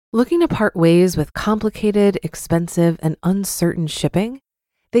Looking to part ways with complicated, expensive, and uncertain shipping?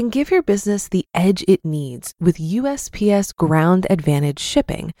 Then give your business the edge it needs with USPS Ground Advantage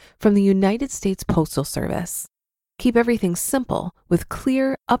shipping from the United States Postal Service. Keep everything simple with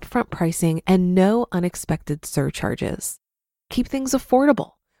clear, upfront pricing and no unexpected surcharges. Keep things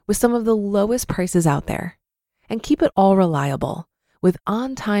affordable with some of the lowest prices out there. And keep it all reliable with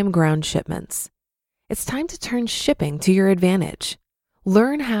on-time ground shipments. It's time to turn shipping to your advantage.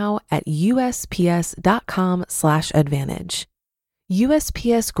 Learn how at USPS.com/advantage.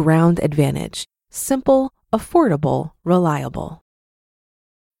 USPS Ground Advantage. Simple, affordable, reliable.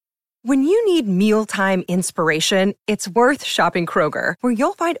 When you need mealtime inspiration, it's worth shopping Kroger, where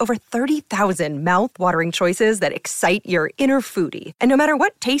you'll find over 30,000 mouth-watering choices that excite your inner foodie. And no matter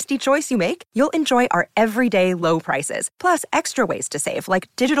what tasty choice you make, you'll enjoy our everyday low prices, plus extra ways to save, like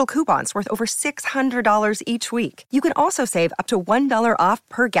digital coupons worth over $600 each week. You can also save up to $1 off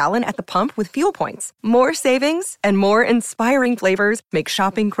per gallon at the pump with fuel points. More savings and more inspiring flavors make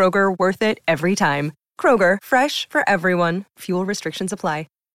shopping Kroger worth it every time. Kroger, fresh for everyone. Fuel restrictions apply.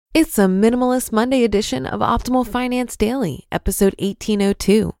 It's a Minimalist Monday edition of Optimal Finance Daily, episode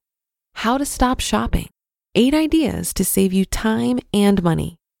 1802. How to Stop Shopping. 8 Ideas to Save You Time and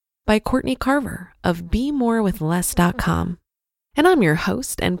Money by Courtney Carver of BeMoreWithLess.com. And I'm your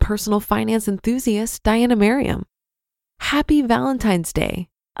host and personal finance enthusiast, Diana Merriam. Happy Valentine's Day,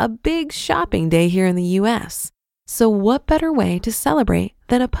 a big shopping day here in the US. So what better way to celebrate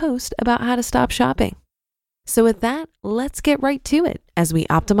than a post about how to stop shopping? So with that, let's get right to it as we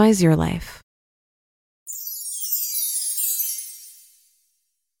optimize your life.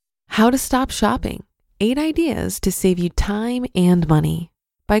 How to Stop Shopping. 8 Ideas to Save You Time and Money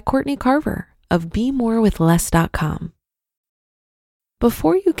by Courtney Carver of BeMoreWithLess.com.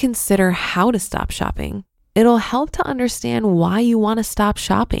 Before you consider how to stop shopping, it'll help to understand why you want to stop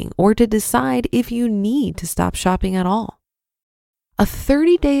shopping or to decide if you need to stop shopping at all. A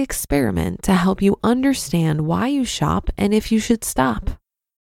 30-day experiment to help you understand why you shop and if you should stop.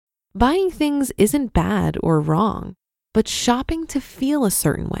 Buying things isn't bad or wrong, but shopping to feel a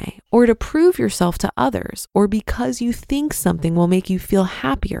certain way or to prove yourself to others or because you think something will make you feel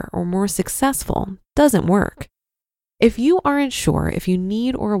happier or more successful doesn't work. If you aren't sure if you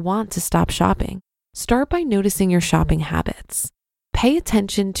need or want to stop shopping, start by noticing your shopping habits. Pay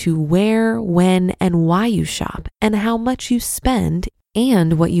attention to where, when, and why you shop and how much you spend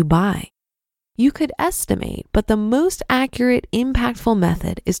and what you buy. You could estimate, but the most accurate, impactful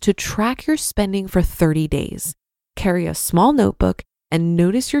method is to track your spending for 30 days. Carry a small notebook and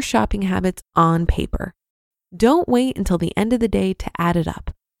notice your shopping habits on paper. Don't wait until the end of the day to add it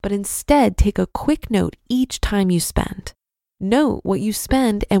up, but instead take a quick note each time you spend. Note what you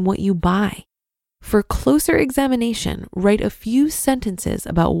spend and what you buy. For closer examination, write a few sentences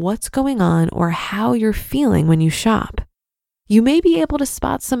about what's going on or how you're feeling when you shop. You may be able to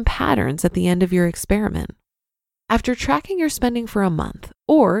spot some patterns at the end of your experiment. After tracking your spending for a month,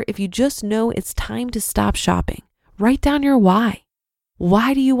 or if you just know it's time to stop shopping, write down your why.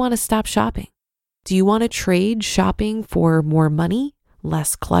 Why do you want to stop shopping? Do you want to trade shopping for more money,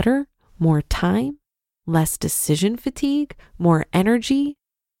 less clutter, more time, less decision fatigue, more energy?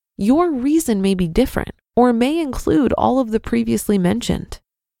 Your reason may be different or may include all of the previously mentioned.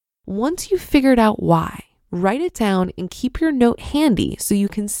 Once you've figured out why, write it down and keep your note handy so you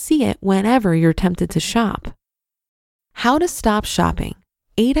can see it whenever you're tempted to shop. How to Stop Shopping.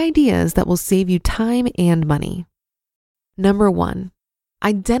 8 Ideas that will save you time and money. Number 1,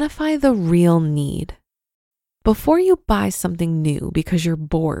 identify the real need. Before you buy something new because you're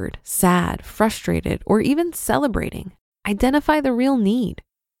bored, sad, frustrated, or even celebrating, identify the real need.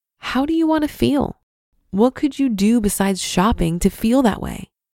 How do you want to feel? What could you do besides shopping to feel that way?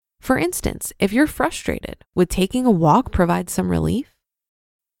 For instance, if you're frustrated, would taking a walk provide some relief?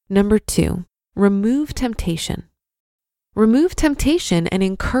 Number 2, remove temptation. Remove temptation and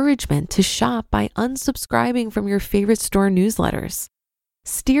encouragement to shop by unsubscribing from your favorite store newsletters.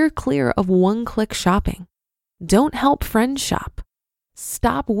 Steer clear of one-click shopping. Don't help friends shop.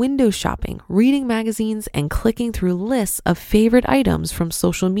 Stop window shopping, reading magazines, and clicking through lists of favorite items from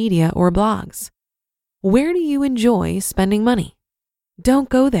social media or blogs. Where do you enjoy spending money? Don't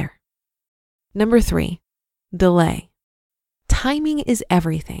go there. Number 3, delay. Timing is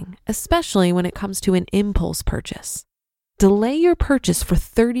everything, especially when it comes to an impulse purchase. Delay your purchase for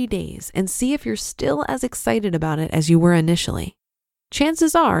 30 days and see if you're still as excited about it as you were initially.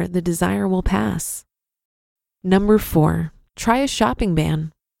 Chances are the desire will pass. Number 4, try a shopping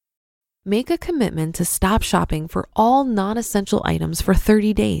ban. Make a commitment to stop shopping for all non-essential items for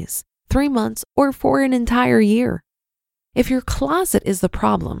 30 days, 3 months, or for an entire year. If your closet is the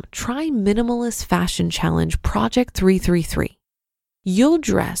problem, try Minimalist Fashion Challenge Project 333. You'll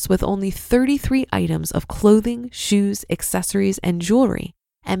dress with only 33 items of clothing, shoes, accessories, and jewelry,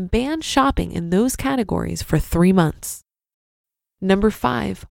 and ban shopping in those categories for 3 months. Number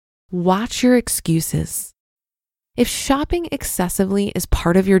 5, watch your excuses. If shopping excessively is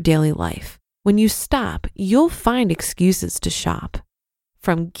part of your daily life, when you stop, you'll find excuses to shop.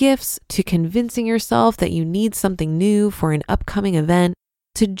 From gifts to convincing yourself that you need something new for an upcoming event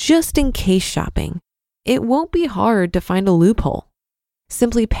to just in case shopping, it won't be hard to find a loophole.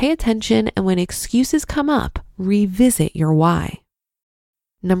 Simply pay attention, and when excuses come up, revisit your why.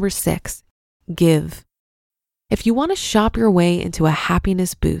 Number 6, give. If you want to shop your way into a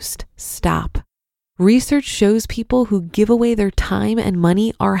happiness boost, stop. Research shows people who give away their time and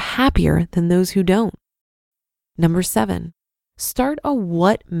money are happier than those who don't. Number 7, start a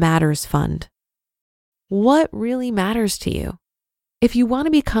What Matters fund. What really matters to you? If you want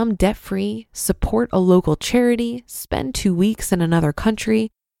to become debt-free, support a local charity, spend 2 weeks in another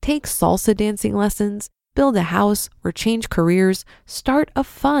country, take salsa dancing lessons, build a house, or change careers, start a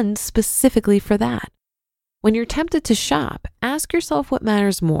fund specifically for that. When you're tempted to shop, ask yourself what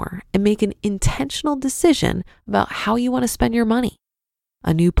matters more and make an intentional decision about how you want to spend your money.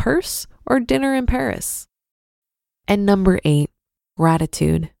 A new purse or dinner in Paris? And number 8,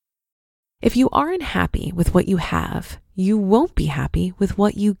 gratitude. If you aren't happy with what you have, you won't be happy with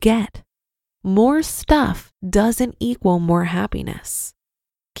what you get. More stuff doesn't equal more happiness.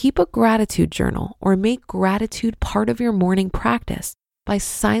 Keep a gratitude journal or make gratitude part of your morning practice by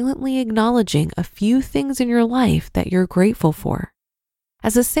silently acknowledging a few things in your life that you're grateful for.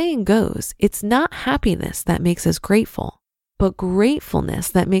 As the saying goes, it's not happiness that makes us grateful, but gratefulness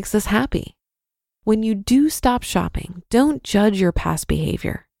that makes us happy. When you do stop shopping, don't judge your past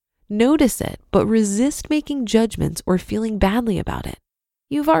behavior. Notice it, but resist making judgments or feeling badly about it.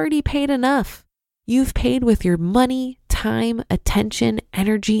 You've already paid enough. You've paid with your money, time, attention,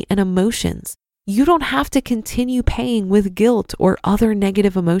 energy, and emotions. You don't have to continue paying with guilt or other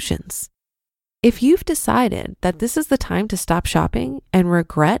negative emotions. If you've decided that this is the time to stop shopping and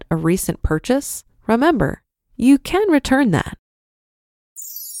regret a recent purchase, remember, you can return that.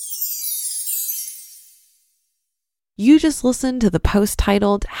 You just listened to the post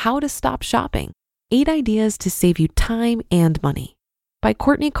titled How to Stop Shopping, 8 Ideas to Save You Time and Money by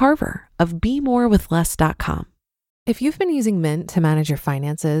Courtney Carver of BeMoreWithLess.com. If you've been using Mint to manage your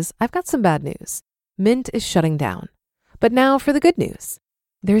finances, I've got some bad news. Mint is shutting down. But now for the good news.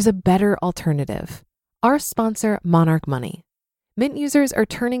 There's a better alternative. Our sponsor, Monarch Money. Mint users are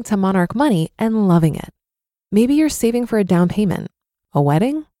turning to Monarch Money and loving it. Maybe you're saving for a down payment, a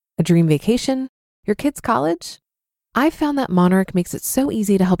wedding, a dream vacation, your kid's college. I've found that Monarch makes it so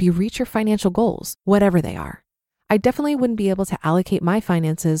easy to help you reach your financial goals, whatever they are. I definitely wouldn't be able to allocate my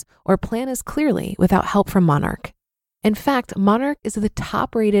finances or plan as clearly without help from Monarch. In fact, Monarch is the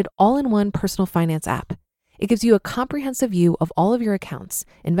top-rated all-in-one personal finance app. It gives you a comprehensive view of all of your accounts,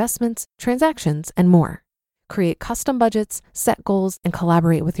 investments, transactions, and more. Create custom budgets, set goals, and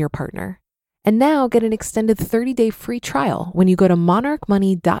collaborate with your partner. And now get an extended 30-day free trial when you go to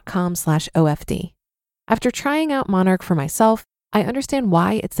monarchmoney.com/OFD. After trying out Monarch for myself, I understand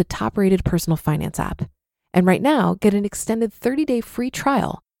why it's the top-rated personal finance app. And right now, get an extended 30-day free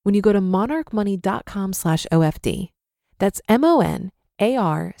trial when you go to monarchmoney.com/OFD. That's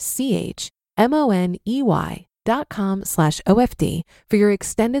monarchmoney.com/OFD for your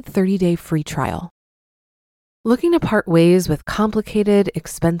extended 30-day free trial. Looking to part ways with complicated,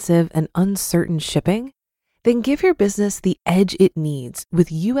 expensive, and uncertain shipping? Then give your business the edge it needs with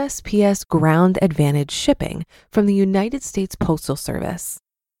USPS Ground Advantage shipping from the United States Postal Service.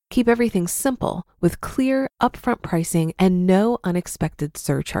 Keep everything simple with clear, upfront pricing and no unexpected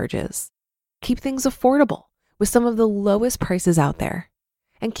surcharges. Keep things affordable with some of the lowest prices out there.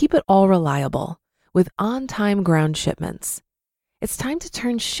 And keep it all reliable with on-time ground shipments. It's time to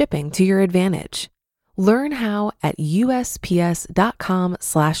turn shipping to your advantage. Learn how at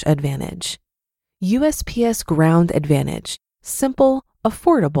USPS.com/advantage. USPS Ground Advantage. Simple,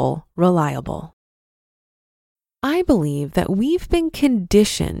 affordable, reliable. I believe that we've been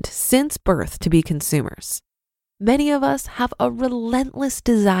conditioned since birth to be consumers. Many of us have a relentless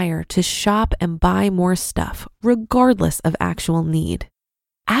desire to shop and buy more stuff, regardless of actual need.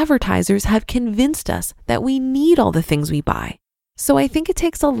 Advertisers have convinced us that we need all the things we buy. So I think it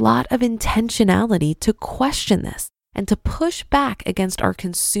takes a lot of intentionality to question this and to push back against our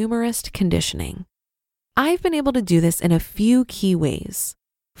consumerist conditioning. I've been able to do this in a few key ways.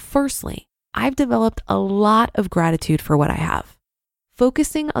 Firstly, I've developed a lot of gratitude for what I have.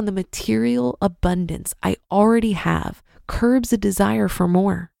 Focusing on the material abundance I already have curbs a desire for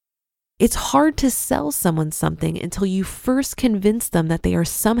more. It's hard to sell someone something until you first convince them that they are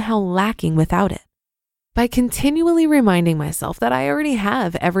somehow lacking without it. By continually reminding myself that I already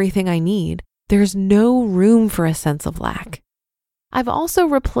have everything I need, there's no room for a sense of lack. I've also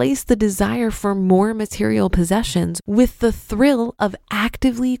replaced the desire for more material possessions with the thrill of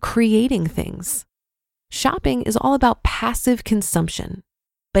actively creating things. Shopping is all about passive consumption,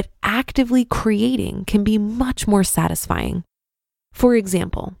 but actively creating can be much more satisfying. For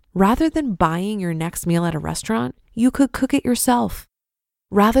example, rather than buying your next meal at a restaurant, you could cook it yourself.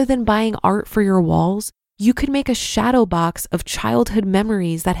 Rather than buying art for your walls, you could make a shadow box of childhood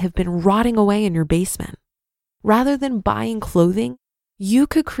memories that have been rotting away in your basement. Rather than buying clothing, you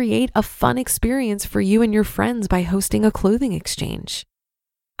could create a fun experience for you and your friends by hosting a clothing exchange.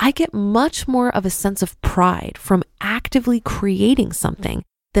 I get much more of a sense of pride from actively creating something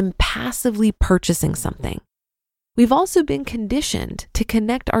than passively purchasing something. We've also been conditioned to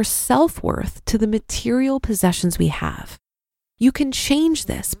connect our self-worth to the material possessions we have. You can change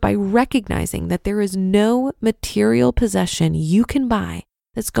this by recognizing that there is no material possession you can buy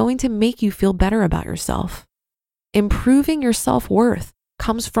that's going to make you feel better about yourself. Improving your self-worth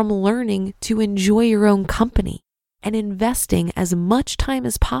comes from learning to enjoy your own company and investing as much time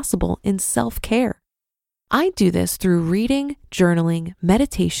as possible in self-care. I do this through reading, journaling,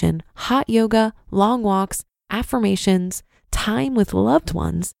 meditation, hot yoga, long walks, affirmations, time with loved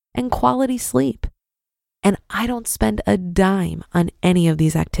ones, and quality sleep. And I don't spend a dime on any of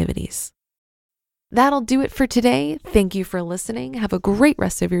these activities. That'll do it for today. Thank you for listening. Have a great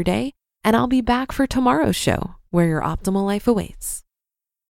rest of your day, and I'll be back for tomorrow's show, where your optimal life awaits.